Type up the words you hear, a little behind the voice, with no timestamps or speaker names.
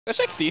Let's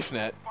check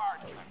ThiefNet.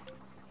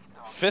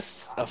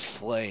 Fists of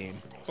Flame.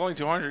 It's only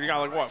 200. You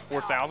got like what,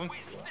 4,000?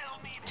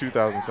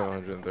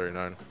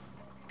 2,739.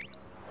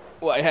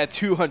 Well, I had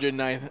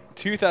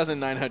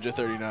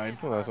 2,939.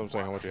 Well, that's what I'm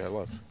saying. How much you had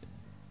left?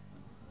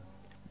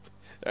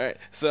 All right,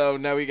 so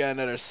now we got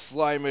another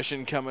slime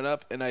mission coming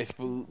up, and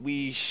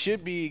we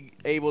should be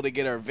able to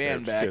get our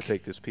van back. Gonna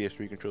take this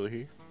PS3 controller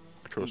here.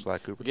 Control Sly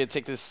Cooper. We're gonna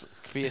take this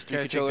PS3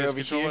 Okay, controller over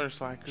here.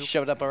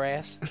 Shove it up our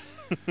ass.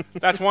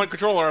 That's one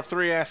controller of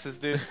 3 asses,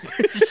 dude.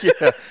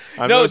 Yeah.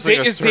 No, it's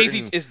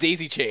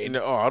daisy chained.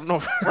 No, I don't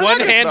know. One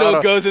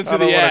handle goes into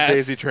the ass. I don't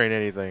daisy train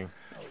anything.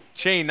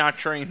 Chain, not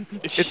train.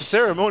 It's a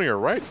ceremonial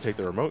right to take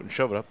the remote and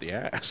shove it up the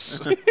ass.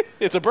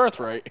 It's a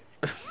birthright.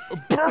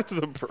 Birth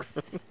the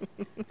birth.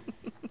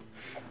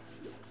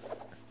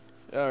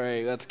 All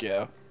right, let's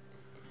go.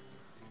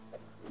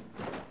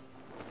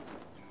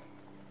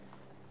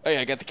 Oh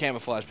yeah, I got the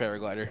camouflage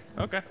paraglider.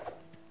 Okay.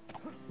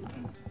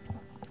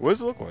 What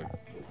does it look like?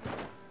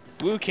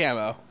 Blue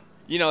camo.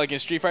 You know, like in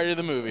Street Fighter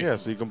the movie. Yeah,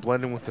 so you can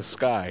blend in with the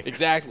sky.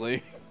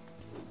 Exactly.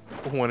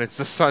 When it's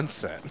the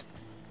sunset. It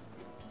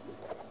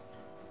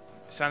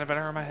sounded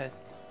better in my head.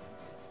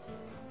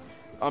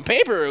 On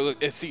paper,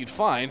 it seemed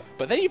fine,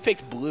 but then you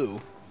picked blue.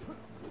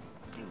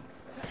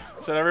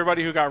 Said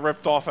everybody who got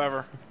ripped off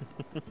ever.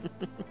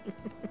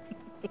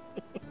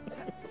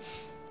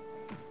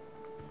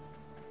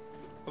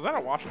 Was that a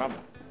wash tub?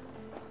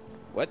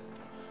 What?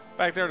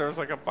 Back there was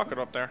like a bucket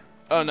up there.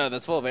 Oh no,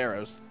 that's full of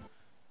arrows.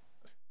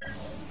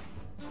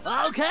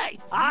 Okay,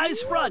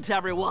 eyes front,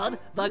 everyone.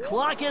 The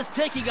clock is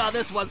ticking on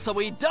this one, so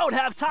we don't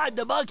have time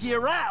to monkey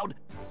around.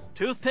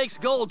 Toothpick's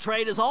gold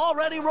train is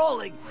already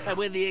rolling, and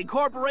with the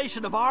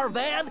incorporation of our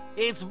van,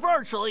 it's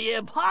virtually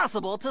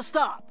impossible to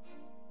stop.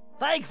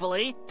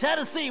 Thankfully,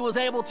 Tennessee was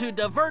able to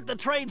divert the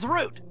train's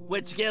route,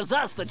 which gives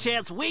us the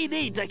chance we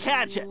need to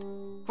catch it.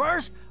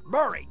 First,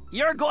 Murray,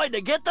 you're going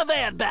to get the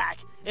van back.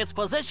 It's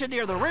positioned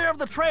near the rear of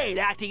the train,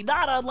 acting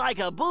not unlike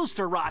a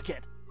booster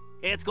rocket.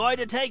 It's going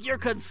to take your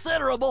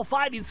considerable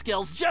fighting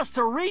skills just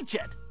to reach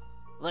it.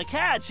 The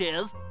catch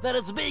is that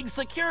it's being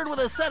secured with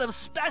a set of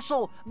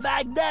special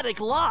magnetic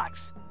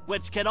locks,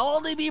 which can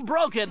only be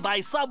broken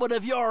by someone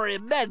of your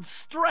immense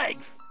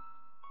strength.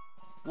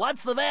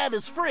 Once the van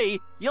is free,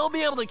 you'll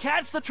be able to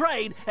catch the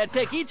train and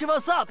pick each of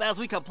us up as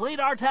we complete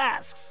our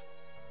tasks.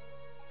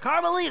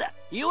 Carmelita,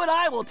 you and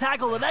I will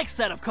tackle the next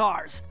set of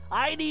cars.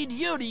 I need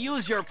you to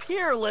use your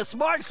peerless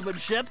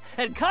marksmanship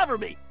and cover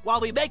me while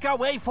we make our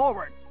way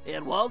forward.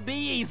 It won't be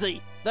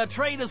easy. The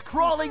train is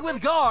crawling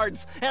with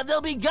guards, and they'll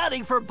be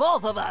gunning for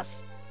both of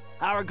us.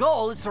 Our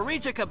goal is to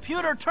reach a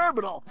computer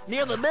terminal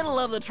near the middle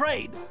of the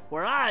train,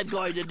 where I'm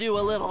going to do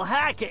a little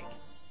hacking.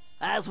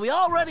 As we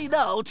already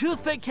know,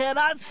 Toothpick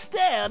cannot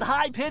stand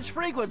high-pitched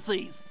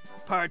frequencies,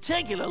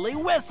 particularly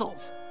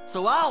whistles.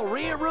 So I'll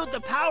reroute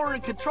the power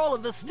and control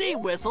of the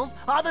steam whistles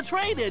on the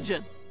train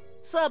engine.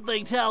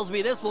 Something tells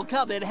me this will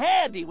come in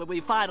handy when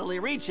we finally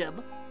reach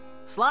him.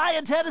 Sly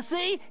and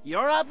Tennessee,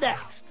 you're up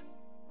next.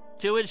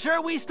 To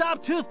ensure we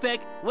stop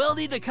Toothpick, we'll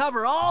need to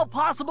cover all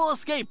possible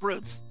escape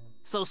routes.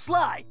 So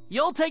Sly,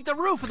 you'll take the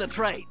roof of the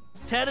train.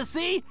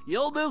 Tennessee,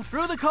 you'll move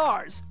through the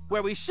cars,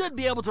 where we should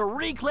be able to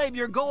reclaim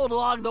your gold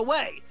along the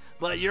way,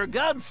 but your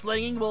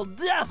gunslinging will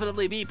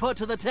definitely be put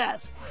to the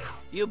test.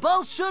 You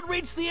both should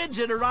reach the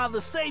engine around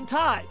the same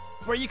time,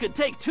 where you can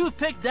take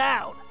Toothpick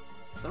down.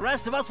 The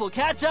rest of us will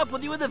catch up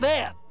with you in the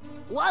van.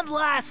 One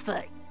last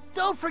thing.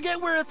 Don't forget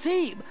we're a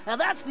team, and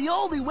that's the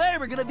only way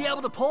we're going to be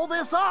able to pull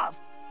this off.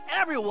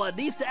 Everyone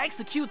needs to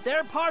execute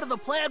their part of the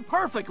plan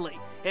perfectly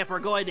if we're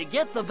going to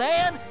get the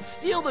van,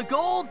 steal the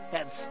gold,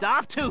 and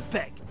stop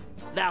Toothpick.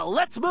 Now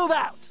let's move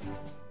out.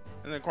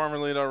 And then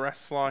Carmelita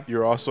arrests Sly.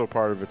 You're also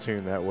part of a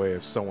team. That way,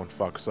 if someone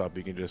fucks up,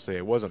 you can just say,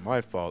 it wasn't my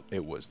fault,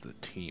 it was the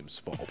team's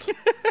fault.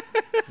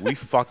 We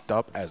fucked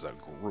up as a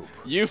group.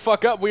 You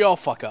fuck up, we all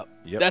fuck up.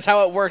 Yep. That's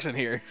how it works in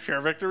here. Share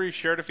victory,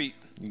 share defeat.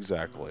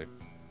 Exactly.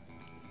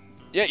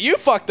 Yeah, you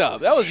fucked up.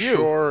 That was you.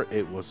 Sure,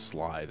 it was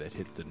Sly that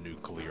hit the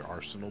nuclear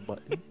arsenal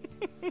button.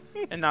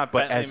 And not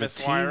But Bentley as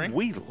a team, miswiring.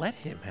 we let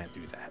him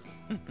do that.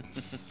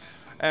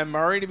 And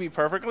Murray, to be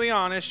perfectly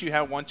honest, you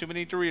had one too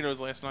many Doritos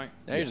last night.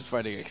 Now you're just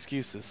finding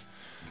excuses.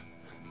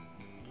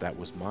 That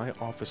was my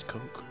office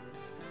Coke.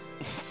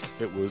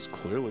 It was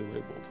clearly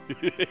labeled.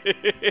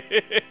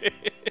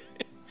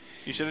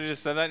 You should have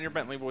just said that in your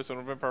Bentley voice. It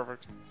would have been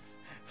perfect.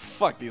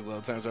 Fuck, these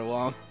load times are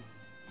long.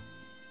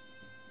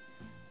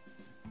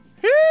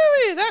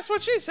 Hooey, that's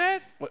what she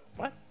said.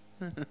 What?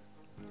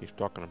 He's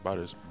talking about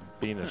his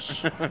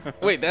penis.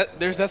 Wait,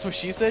 that's what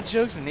she said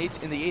jokes in the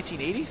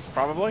 1880s?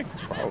 Probably.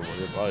 Probably.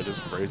 They'll probably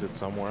just phrase it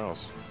somewhere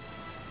else.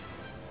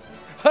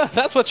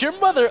 That's what your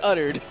mother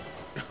uttered.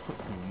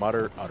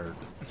 Muttered, uttered.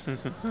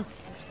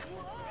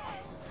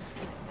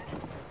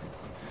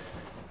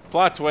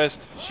 Plot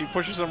twist. She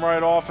pushes him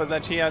right off, and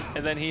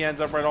then he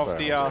ends up right off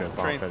the Final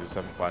train. Fantasy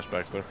VII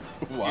flashbacks there.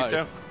 Why? You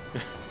too?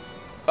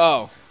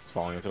 Oh.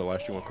 Falling into the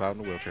last one cloud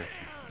in a wheelchair.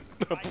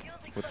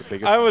 With the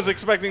biggest. I was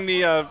expecting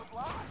the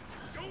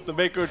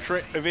Mako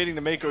evading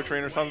the Mako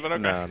train or something, but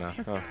okay.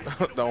 No.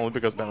 The only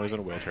because Bentley's in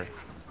a wheelchair.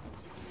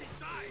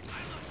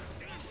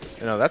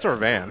 No, that's our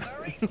van.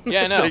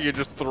 Yeah, I know. You're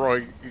just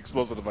throwing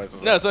explosive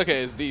devices. No, it's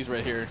okay. It's these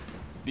right here.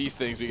 These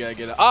things we gotta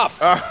get off.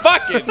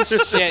 Fucking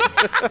shit.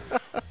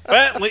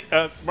 Bentley,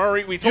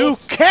 Murray, we told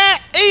You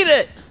can't eat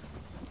it!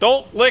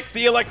 don't lick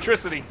the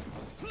electricity.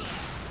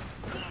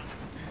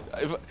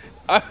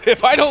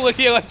 If I don't lick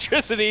the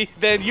electricity,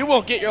 then you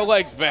won't get your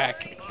legs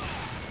back.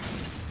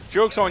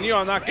 Joke's on you,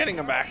 I'm not getting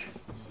them back.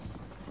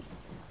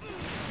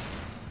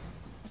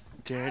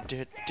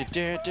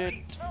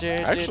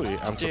 Actually,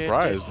 I'm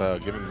surprised,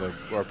 given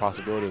our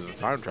possibilities of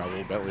time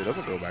travel, Bentley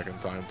doesn't go back in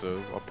time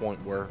to a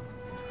point where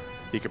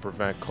he could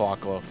prevent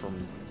Clockla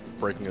from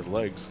breaking his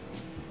legs.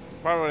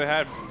 Probably would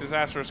have had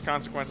disastrous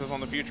consequences on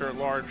the future at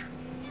large.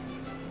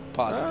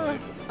 Possibly.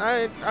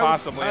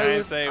 Possibly, I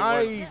didn't say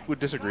I would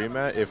disagree,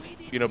 Matt. If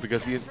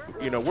because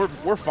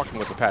we're fucking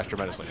with the past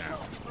tremendously now.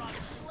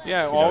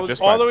 Yeah,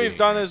 just all by that we've being-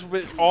 done is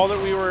with all that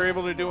we were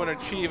able to do and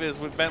achieve is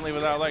with Bentley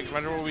without legs.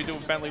 Imagine what we do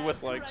with Bentley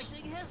with legs.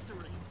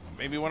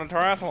 Maybe win a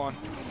triathlon.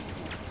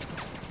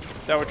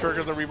 That would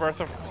trigger the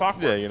rebirth of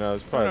Clockwork. Yeah,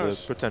 it's probably the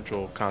knows?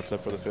 potential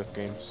concept for the 5th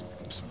game.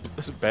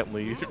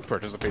 Bentley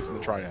participates in the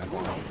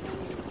triathlon,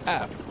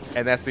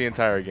 and that's the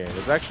entire game.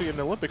 It's actually an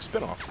Olympic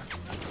spinoff.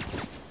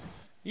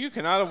 You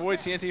cannot avoid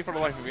TNT for the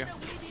life of you.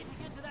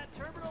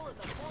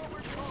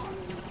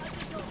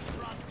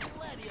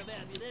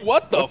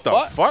 What the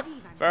fuck?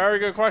 Very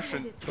good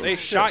question. They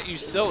shot you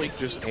silly.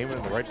 Just aim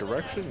in the right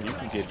direction, you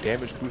can get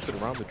damage boosted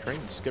around the train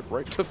and skip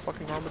right to the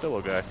fucking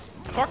armadillo guy.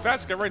 Fuck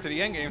that, skip right to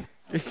the end game.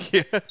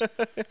 Yeah.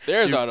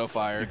 There's auto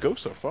fire. You go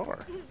so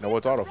far. No,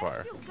 what's auto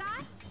fire?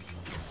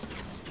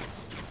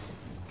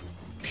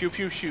 Pew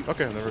pew shoot.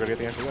 Okay, I'm never gonna get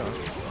the answer to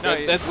that.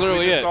 No, That's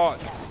literally we just it. saw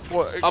it.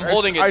 Well, I'm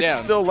holding it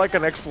down. I still like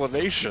an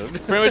explanation.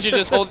 Pretty much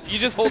you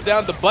just hold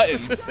down the button.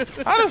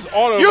 How does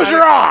automatic, Use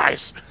your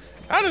eyes!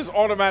 How does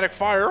automatic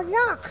fire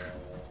work?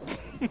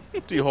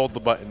 Do you hold the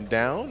button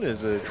down?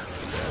 Is it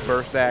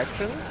burst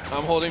action?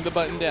 I'm holding the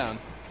button down.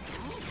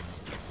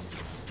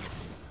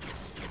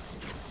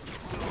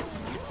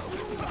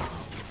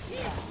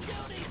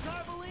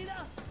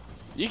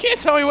 You can't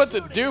tell me what to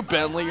do,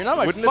 Bentley. You're not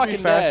my Wouldn't it fucking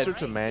be faster dad.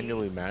 to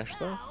manually mash,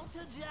 though?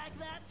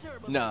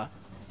 Nah.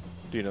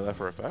 Do you know that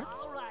for a fact?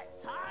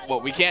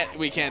 Well, we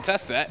can't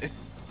test that.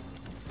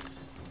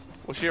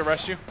 Will she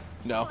arrest you?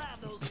 No.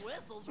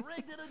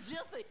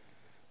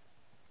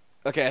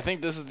 Okay, I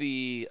think this is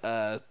the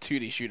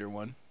 2D shooter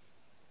one.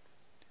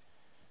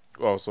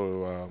 Oh,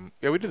 so,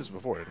 yeah, we did this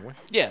before, didn't we?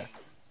 Yeah.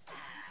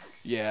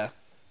 Yeah.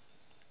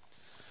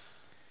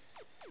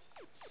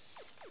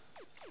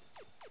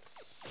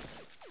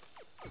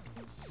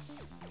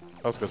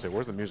 I was gonna say,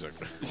 where's the music?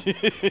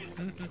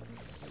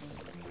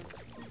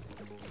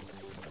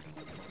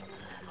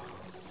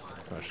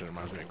 That shit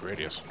reminds me of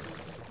Gradius.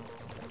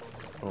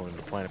 Oh, and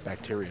the planet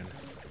Bacterian.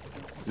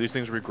 Do these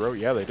things regrow?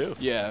 Yeah, they do.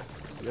 Yeah.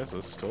 Yes,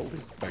 this is totally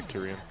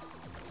Bacterian.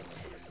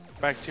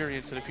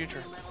 Bacteria to the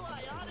future.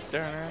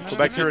 So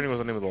Bacterian was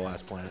the name of the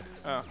last planet.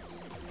 Oh.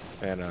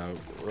 And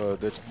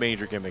its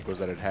major gimmick was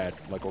that it had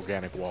like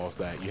organic walls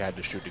that you had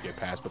to shoot to get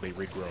past, but they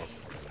regrow.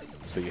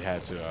 So you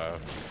had to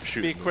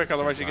shoot. Be quick,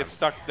 otherwise you get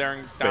stuck there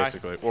and die.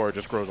 Basically, or it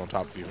just grows on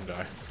top of you and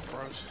die.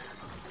 Gross.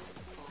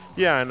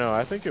 Yeah, I know.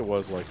 I think it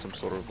was like some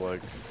sort of like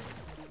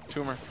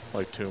Tumor.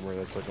 tumor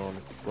that's like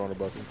growing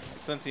above you.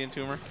 Sentient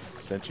tumor.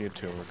 Sentient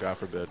tumor, God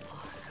forbid.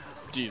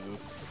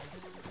 Jesus.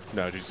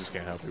 No, Jesus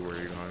can't help you where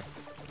you're going.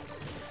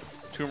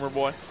 Tumor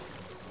boy.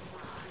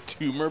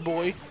 Tumor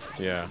boy?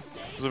 Yeah.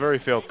 It was a very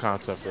failed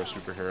concept for a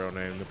superhero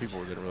name. The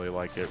people didn't really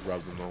like it,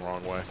 rubbed them the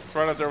wrong way. It's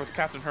right up there with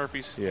Captain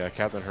Herpes. Yeah,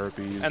 Captain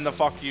Herpes. And the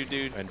fuck you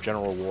dude. And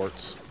General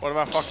Warts. What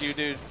about fuck you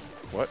dude?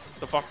 What?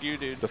 The fuck you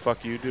dude. The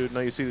fuck you dude?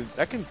 No, you see,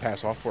 that can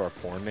pass off for a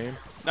porn name.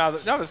 No,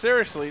 but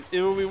seriously, it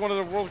would be one of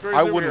the world's greatest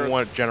I wouldn't superheroes.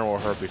 want General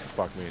Herpes to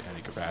fuck me in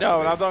any capacity. No,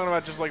 and I'm talking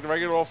about just like the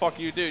regular old fuck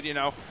you dude, you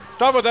know.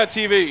 Stop with that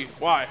TV.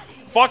 Why?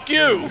 Fuck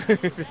you!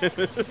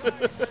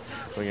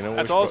 Well, you know,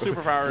 That's all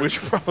superpowers. We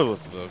should probably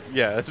listen to.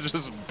 Yeah, it's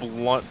just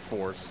blunt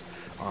force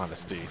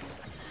honesty.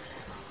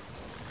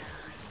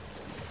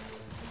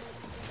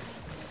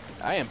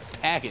 I am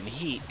packing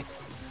heat.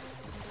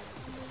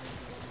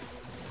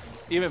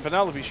 Even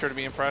Penelope's sure to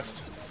be impressed.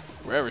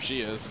 Wherever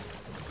she is.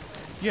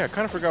 Yeah, I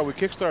kind of forgot we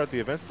kickstarted the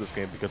events of this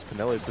game because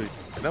Penelope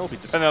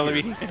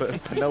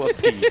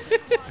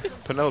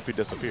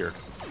disappeared,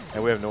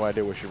 and we have no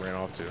idea where she ran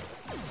off to.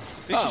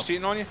 Think she's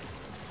cheating on you?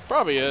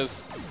 Probably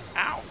is.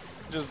 Ow!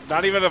 Just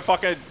not even a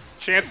fucking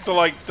chance to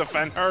like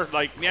defend her.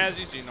 Like, yeah,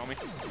 she's cheating on me.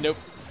 Nope.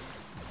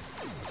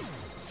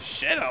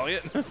 Shit,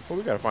 Elliot. Well,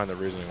 we gotta find the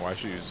reasoning why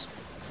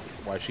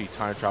she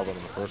time traveled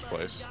in the first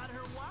place.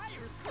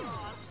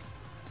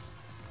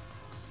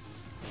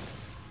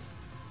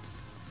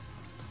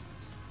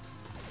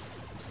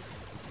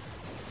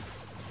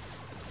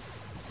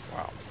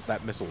 Wow,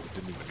 that missile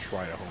didn't even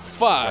try to home in.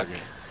 Fuck.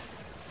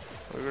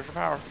 Where's your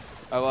power?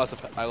 I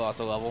lost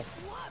a level.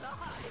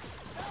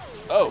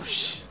 Oh,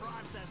 sh.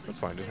 That's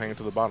fine. Just hang it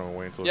to the bottom and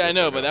wait until. Yeah, I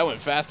know, but that went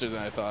faster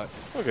than I thought.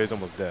 Okay, he's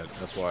almost dead.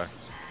 That's why.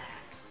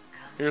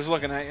 Here's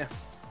looking at you.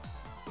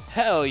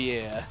 Hell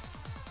yeah.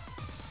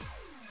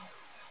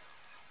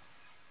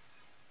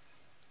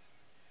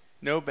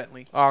 No,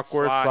 Bentley.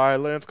 Awkward Slide.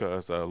 silence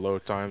because the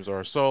load times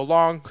are so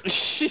long.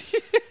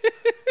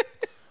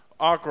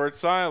 Awkward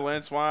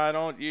silence. Why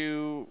don't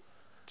you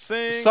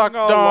sing Suck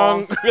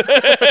along? dong.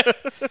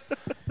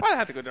 Why'd I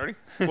have to go dirty?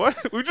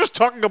 What? We were just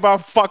talking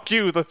about Fuck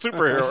You, the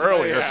superhero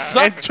earlier.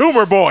 Yeah. And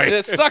Tumor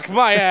Boy. Suck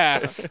my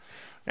ass.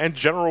 And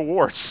General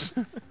Warts.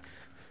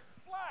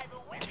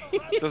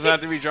 Does it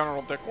have to be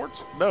General Dick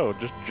Warts? No,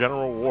 just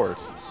General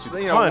Warts. See,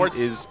 the You know, pun warts-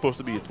 is supposed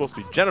to be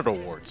genital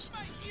warts.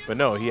 But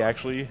no, he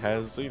actually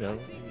has, you know,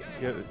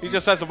 He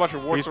just has a bunch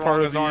of warts he's around part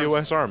of his the arms.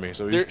 U.S. Army,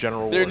 so he's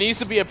General There Warts. needs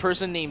to be a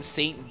person named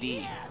Saint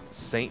D.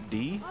 Saint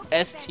D?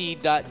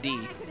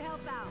 ST.D.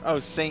 Oh,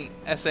 Saint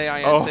Oh,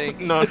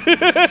 S-A-I-N-T. no. I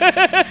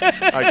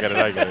get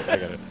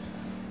it.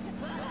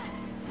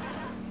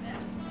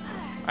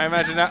 I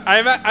imagine that.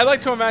 I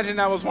like to imagine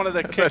that was one of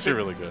the. That's actually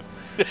really good.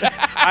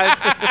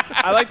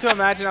 I like to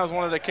imagine that was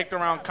one of the kicked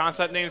around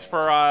concept names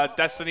for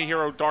Destiny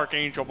Hero Dark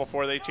Angel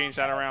before they changed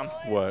that around.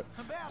 What?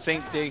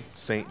 Saint D.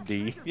 Saint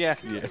D? Yeah.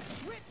 Yeah.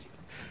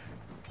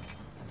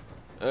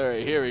 All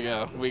right, here we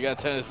go. We got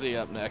Tennessee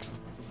up next.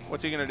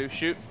 What's he gonna do?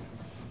 Shoot?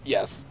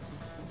 Yes.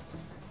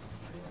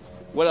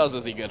 What else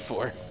is he good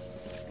for?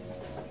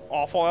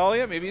 Awful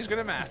Elliot. Maybe he's good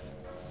at math.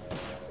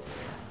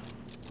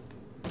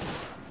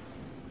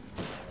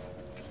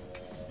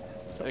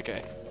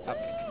 Okay.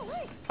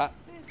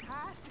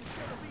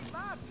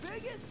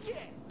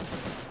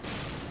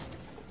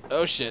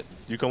 Oh shit.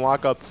 You can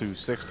lock up to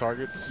 6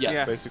 targets, Yes.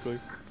 Yeah. basically,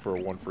 for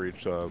 1 for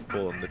each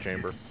bullet in the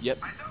chamber. Yep.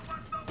 I don't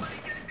want nobody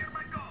getting near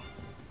my goal.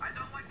 I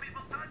don't like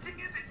people touching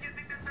it and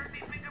getting their dirty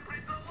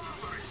fingerprints all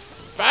over it.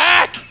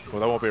 Fuck!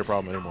 Well, that won't be a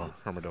problem anymore,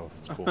 Armadillo.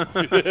 It's cool.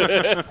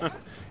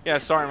 Yeah.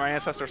 Sorry, my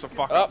ancestors are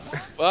fucking.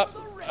 Up.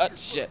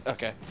 Shit.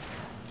 Okay.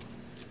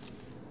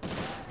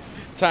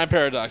 Time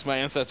paradox. My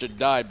ancestor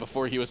died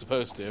before he was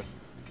supposed to.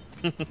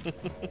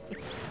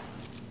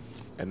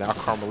 And now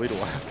Carmelita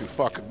will have to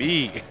fuck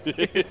me.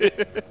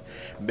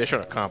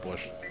 Mission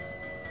accomplished.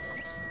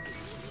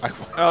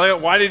 Elliot,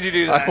 why did you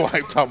do that? I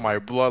wiped out my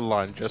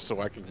bloodline just so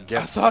I can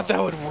get I thought that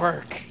would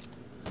work.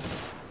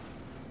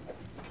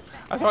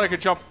 I thought I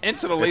could jump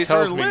into the It laser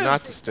tells and me live.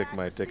 not to stick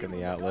my dick in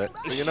the outlet.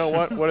 But you know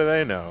what? What do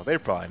they know? They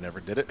probably never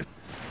did it.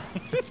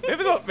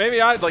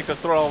 Maybe I'd like to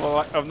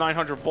throw of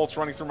 900 bolts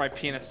running through my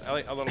penis,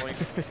 Elliot, a little.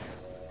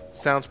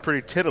 Sounds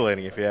pretty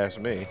titillating if you ask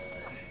me.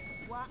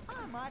 Well,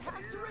 I might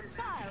have to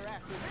retire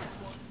after this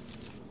one.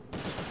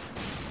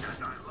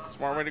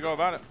 Smart way to go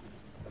about it.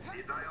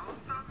 Did I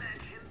also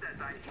mention that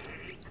I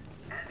hate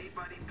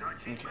anybody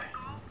touching my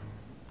goal?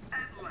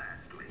 And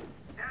lastly,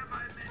 have I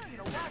mentioned You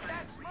know what?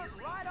 That smirk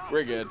right off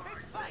We're good.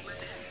 Toothpick's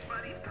face.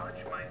 anybody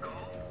touch my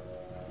goal?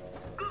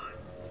 Good.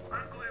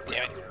 I'm glad we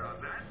Damn it. cleared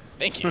on that.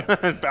 Thank you.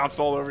 It bounced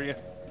all over you.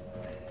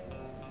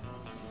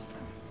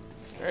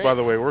 By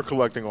the way, we're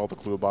collecting all the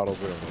clue bottles.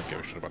 We don't really give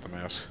a shit about the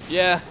mask.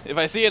 Yeah, if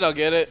I see it, I'll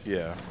get it.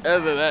 Yeah.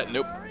 Other than that,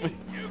 nope.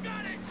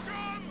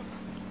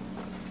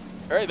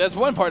 All right, that's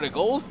one part of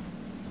gold.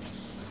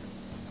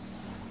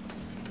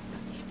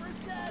 Keep her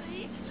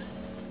steady.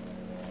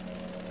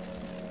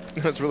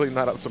 That's really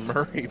not up to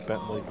Murray,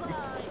 Bentley.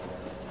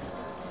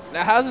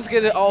 Now, how's this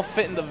gonna all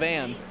fit in the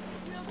van?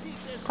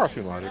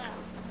 Cartoon logic.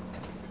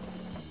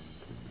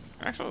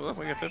 Actually, it looks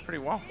like it fit pretty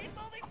well.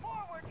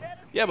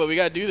 Yeah, but we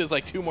gotta do this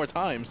like 2 more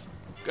times.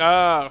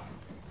 Oh,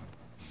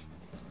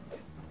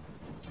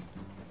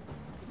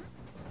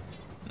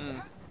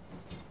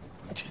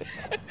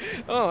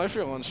 I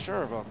feel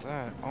unsure about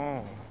that.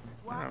 Oh.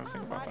 I don't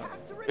think about that.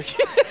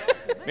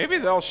 Maybe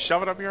they'll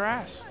shove it up your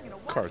ass.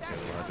 Cartoon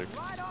logic.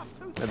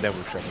 And then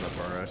we're shoving up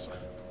our ass.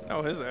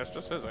 No, his ass,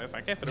 just his ass.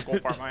 I can't fit a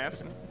gold bar in my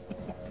ass.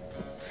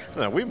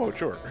 No, we mowed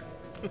short.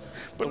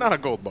 But not a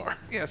gold bar.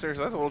 Yeah,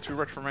 seriously, that's a little too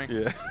rich for me.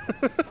 Yeah.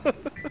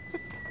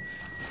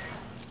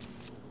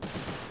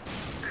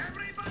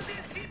 Everybody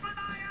keep an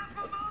eye out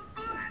for those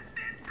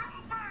blasted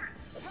gophers!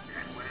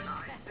 And when I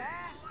say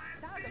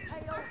Time to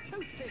pay old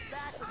Toothpick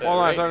back for Hold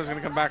on, I Right. thought I was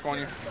gonna come back on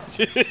you.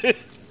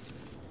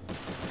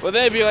 Well,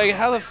 they'd be like,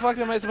 how the fuck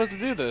am I supposed to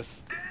do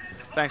this?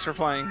 Thanks for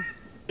playing.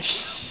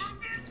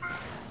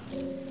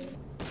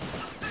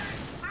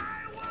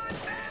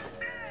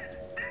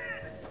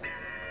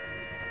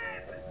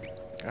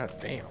 God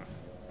damn.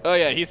 Oh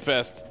yeah, he's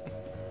pissed.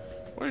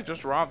 We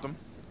just robbed him.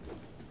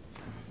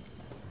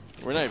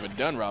 We're not even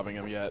done robbing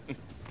him yet.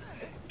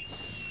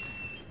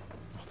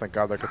 Thank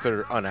God they're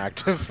considered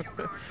unactive.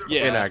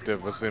 Yeah.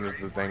 Inactive as soon as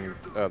the thing,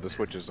 the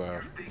switch is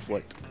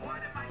flicked. what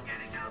am I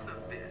getting out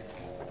of this?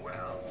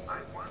 Well, I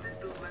wanted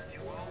to let you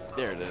all know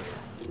There it is.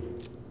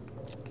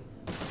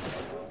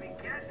 we'll be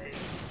getting a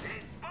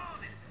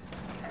bonus.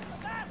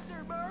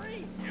 faster,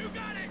 Murray.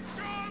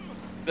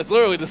 That's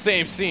literally the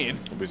same scene.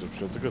 It's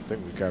a good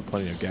thing we've got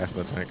plenty of gas in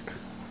the tank.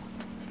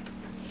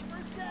 Keep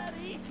her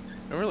steady.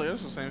 It really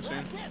is the same scene.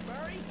 That's it,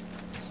 Murray.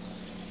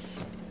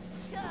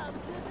 Come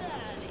to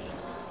daddy.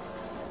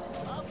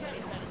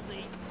 Okay,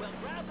 Tennessee. We'll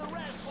grab the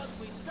rest once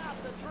we stop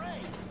the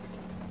train.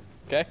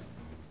 Okay.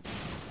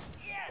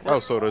 Oh,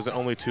 so there's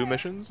only 2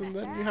 missions and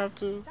then you have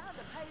to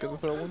get the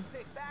third one?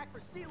 Toothpick back for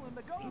stealing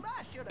the gold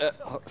I should have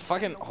took.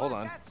 Fucking hold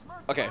on.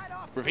 Okay,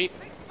 repeat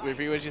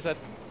what you said.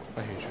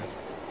 I hate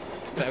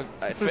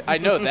you. I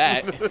know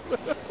that.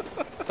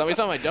 Tell me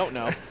something I don't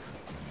know.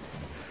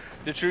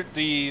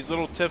 The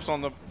little tips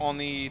on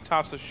the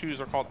tops of shoes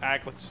are called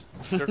aglets.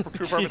 Their true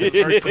purpose is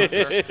very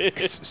sinister.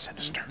 It's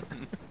sinister.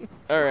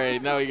 All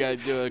right, now we gotta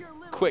do a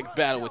quick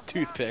battle with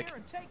Toothpick.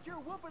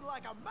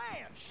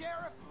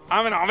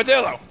 I'm an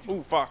armadillo.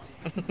 Ooh, fuck.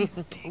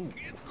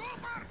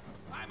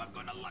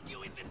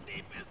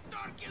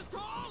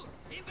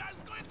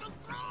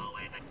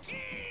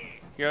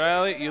 Here,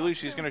 Elliot, you lose.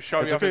 She's gonna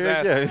shove you off his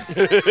ass.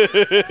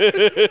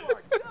 Yeah.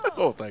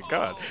 Oh, thank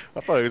God. I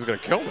thought he was going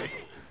to kill me.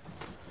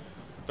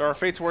 There are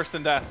fates worse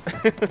than death.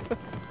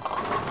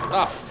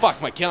 Oh, fuck,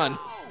 my gun.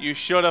 You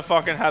should have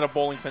fucking had a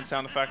bowling pin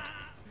sound effect.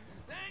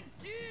 Thanks,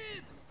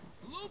 kid.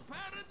 Blue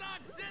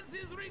Paradox sends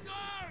his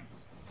regards.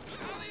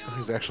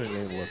 He's actually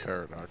named Le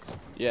Paradox.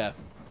 Yeah.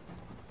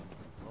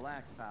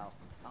 Relax, pal.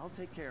 I'll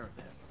take care of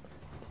this.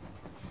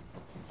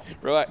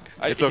 Relax.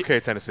 It's okay,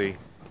 Tennessee.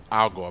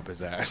 I'll go up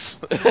his ass.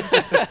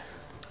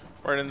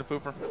 Right in the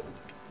pooper.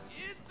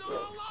 It's all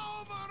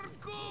over,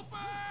 Cooper.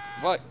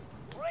 Fuck.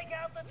 Break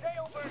out the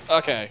jailbird.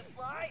 Okay.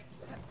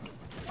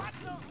 Watch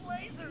those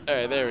lasers. All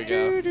right, there we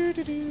go.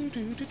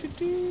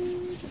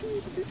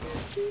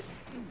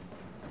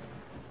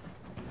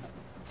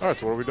 All right,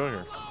 so what are we doing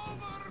here?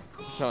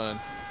 Hold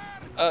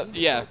on.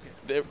 Yeah.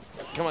 There,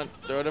 come on,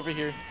 throw it over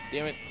here.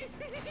 Damn it.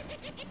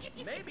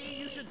 Maybe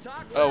you should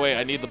talk. Oh wait,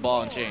 I need the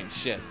ball and change.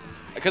 Shit.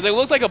 Because it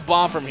looked like a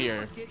bomb from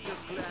here.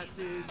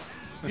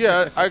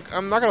 Yeah,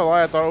 I'm not going to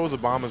lie. I thought it was a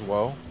bomb as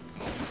well.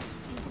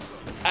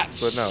 Ah,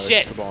 But no,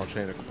 shit. it's the ball and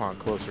chain upon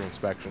closer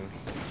inspection.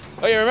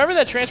 Oh yeah, remember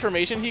that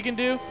transformation he can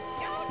do?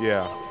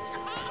 Yeah.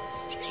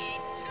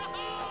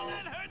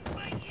 That hurts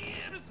my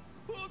ears.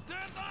 Who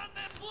turned on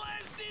that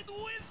blasted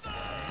whistle?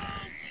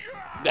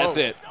 That's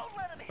it.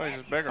 Oh, he's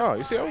just bigger. Oh,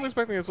 you see, I was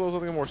expecting it to look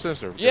something more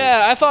sinister.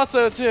 Yeah, I thought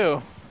so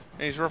too.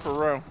 And he's Ripper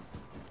Row.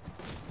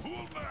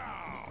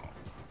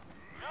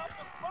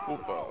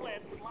 Opa.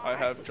 I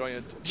have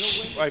giant.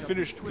 I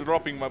finished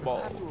dropping my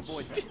balls.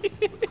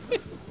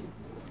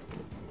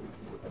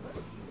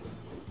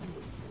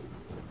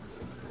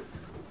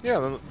 Yeah,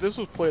 then this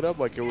was played up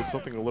like it was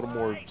something a little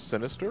more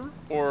sinister,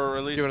 Or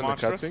at least given in the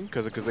monstrous. cutscene,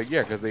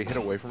 because they hit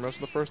away from us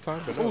the first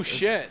time. But no, Oh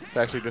shit. It's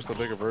actually just a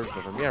bigger version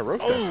of him. Yeah,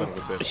 roast that son of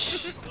a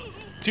bitch.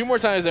 2 more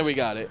times and we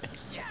got it.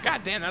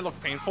 God damn, that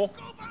looked painful.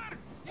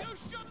 You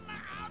shouldn't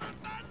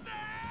have done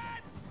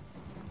that.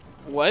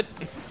 What?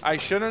 I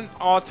shouldn't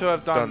ought to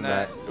have done Done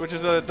that, that. which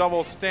is a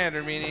double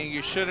standard, meaning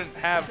you shouldn't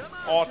have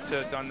ought to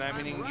have done that,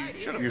 meaning you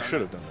should have. You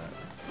should have done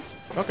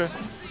that. Okay.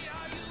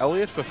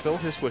 Elliot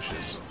fulfilled his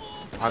wishes.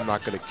 I'm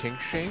not gonna kink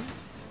shame,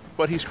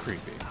 but he's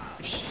creepy.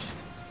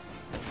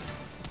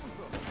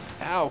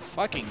 Ow,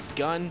 fucking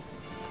gun.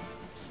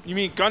 You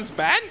mean guns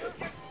bad?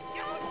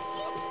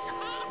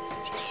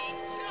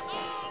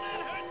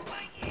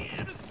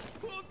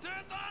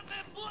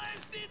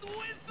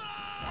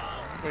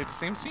 Wait, the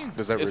same scene?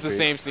 Does that It's the repeat?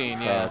 same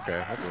scene, yeah. Oh,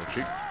 okay, that's a little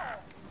cheap.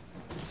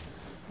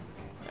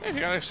 Hey, you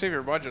gotta save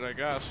your budget, I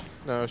guess.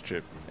 No, it's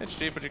cheap. It's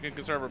cheap, but you can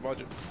conserve your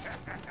budget.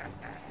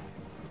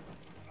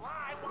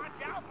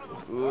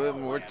 Ooh,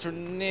 more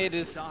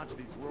tornadoes. Dodge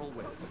these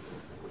whirlwinds.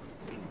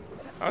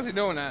 How's he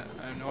doing that?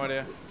 I have no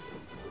idea.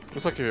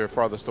 Looks like you're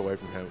farthest away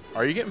from him.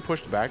 Are you getting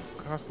pushed back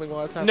constantly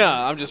while that's happening? No,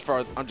 I'm just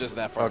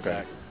that far Okay.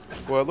 back.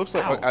 Well, it looks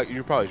like Ow.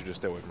 you probably should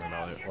just stay away from him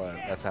Elliot, while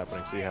that's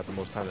happening, so you have the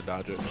most time to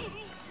dodge it.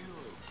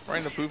 Right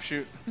in the poop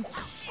chute.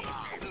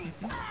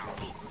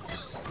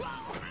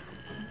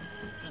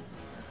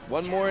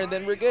 One more and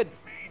then we're good.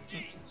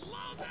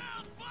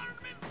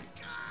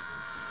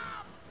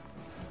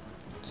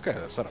 This guy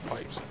has a set of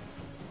pipes.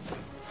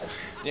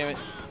 Damn it.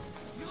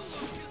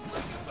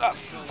 Ah,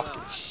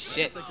 fucking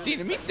shit.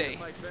 Dinamite.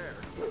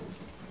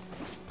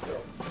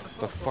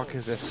 The fuck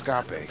is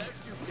escape?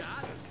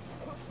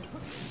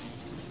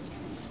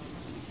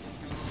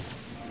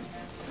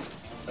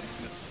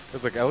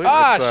 It's like Elliot.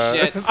 Ah,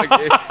 shit. It's like,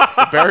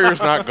 the barrier's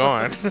not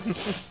gone.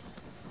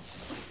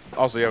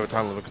 Also, you have a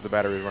time limit because the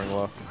battery is running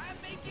low.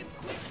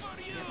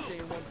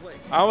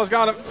 I almost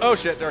got him. Oh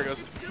shit, there it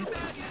goes.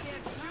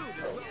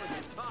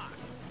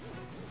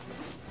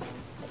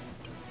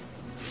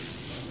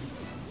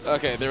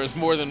 Okay, there was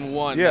more than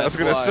one. Yeah, I was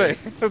that's gonna why.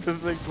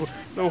 say.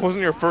 That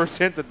wasn't your first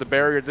hint that the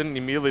barrier didn't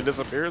immediately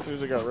disappear as soon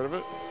as you got rid of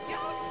it.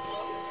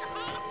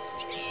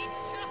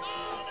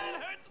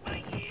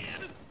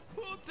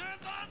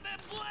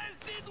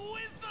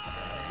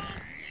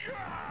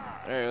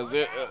 Alright, let's do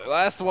it.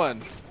 Last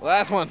one.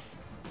 Last one.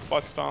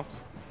 Butt stomps.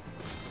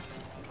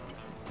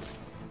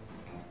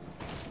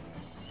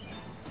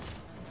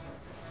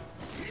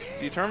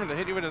 Determined to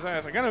hit you with his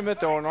ass. I gotta admit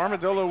though, an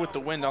armadillo with the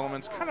wind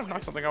elements kind of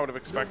not something I would have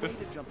expected.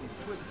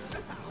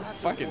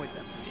 Fucking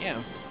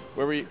damn.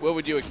 What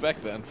would you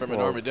expect then from an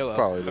Well, armadillo?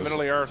 Probably The just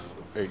middle of the earth.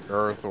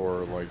 earth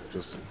or like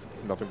just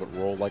nothing but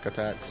roll-like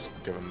attacks,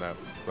 given that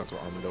that's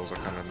what armadillos are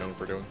kind of known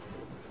for doing.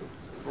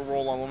 A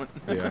roll element.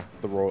 Yeah,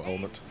 the roll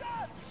element.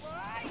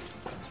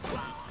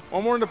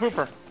 One more in the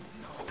pooper.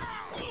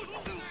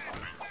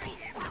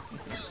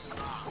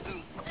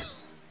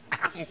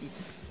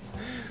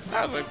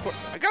 I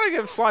gotta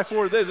give Sly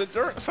 4 this. It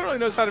certainly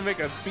knows how to make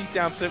a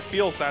beatdown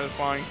feel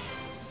satisfying.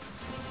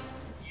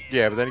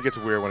 Yeah, but then it gets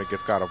weird when it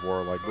gets God of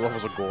War, like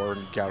levels of gore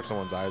and gouge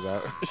someone's eyes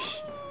out.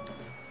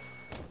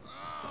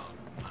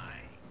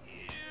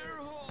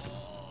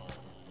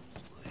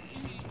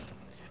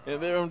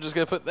 And then I'm just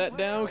gonna put that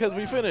down because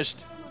we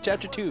finished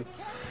chapter 2.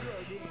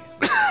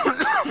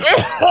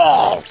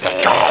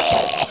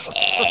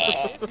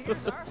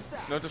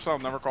 Note to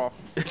self, never cough.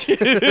 We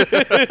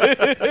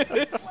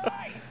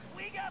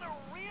got a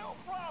real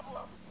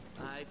problem.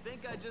 I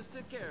think I just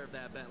took care of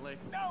that, Bentley.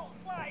 No,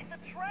 Sly, the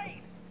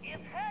train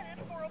is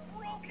headed for a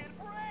broken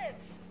bridge.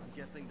 I'm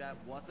guessing that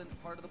wasn't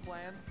part of the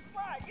plan?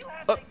 Sly, you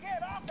have to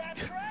get off that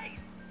train.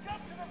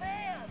 Jump to the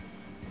van.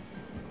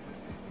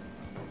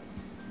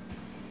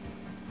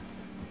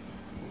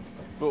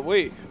 But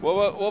wait,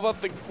 what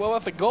about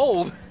the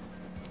gold?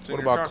 What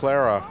about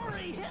Clara?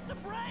 Hurry, hit the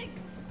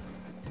brakes.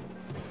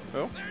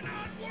 Who? They're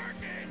not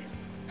working!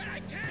 And I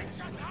can't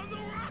shut down the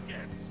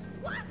rockets!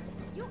 What?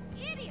 You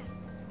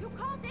idiots! You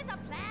called this a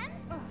plan?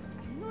 Ugh,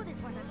 I knew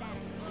this was a bad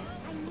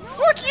idea. I knew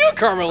Fuck you,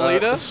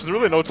 Carmelita. This is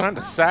really no time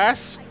to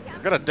sass. You're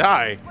gonna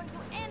die. it was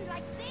going to end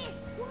like this.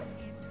 What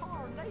in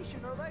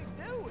tarnation are they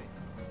doing?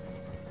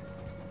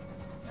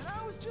 And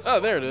I was just Oh,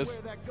 there it wondering is.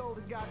 Where that gold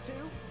had got to.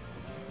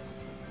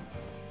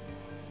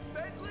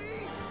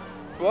 Bentley!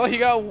 Well, he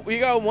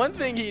got one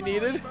thing he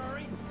needed.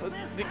 But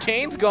the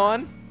cane's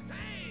gone.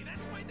 Hey,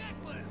 that's my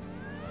necklace!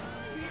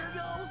 Here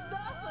goes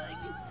nothing.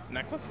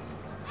 Necklace?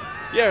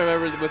 Yeah,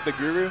 remember with the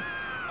guru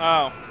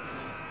Oh.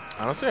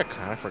 Honestly, I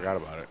kind of forgot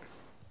about it.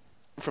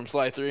 from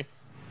Sly 3?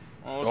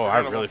 Oh, I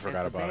really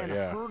forgot As the about van it,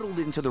 yeah. hurtled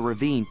into the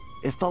ravine,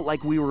 it felt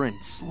like we were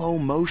in slow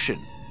motion.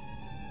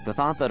 The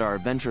thought that our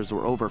adventures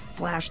were over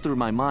flashed through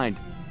my mind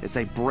as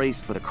I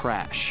braced for the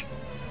crash.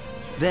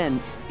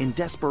 Then, in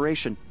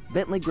desperation,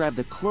 Bentley grabbed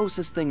the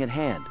closest thing at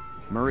hand,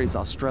 Murray's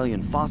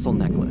Australian fossil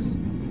necklace,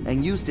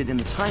 and used it in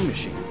the time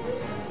machine.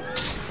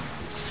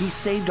 He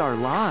saved our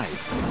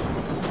lives.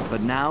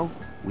 But now,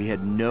 we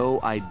had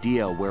no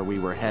idea where we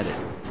were headed.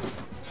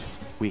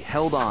 We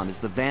held on as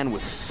the van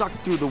was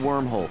sucked through the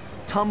wormhole,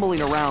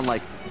 tumbling around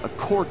like a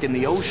cork in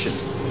the ocean.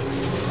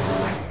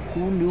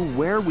 Who knew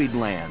where we'd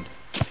land?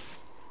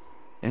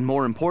 And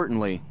more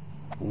importantly,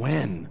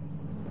 when?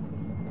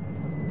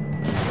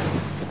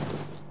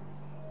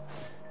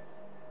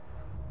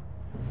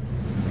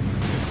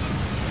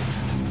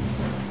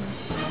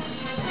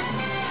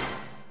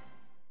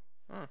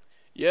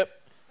 Yep.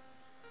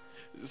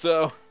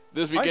 So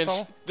this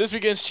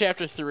begins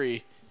chapter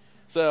 3.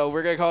 So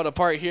we're gonna call it a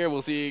part here.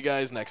 We'll see you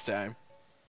guys next time.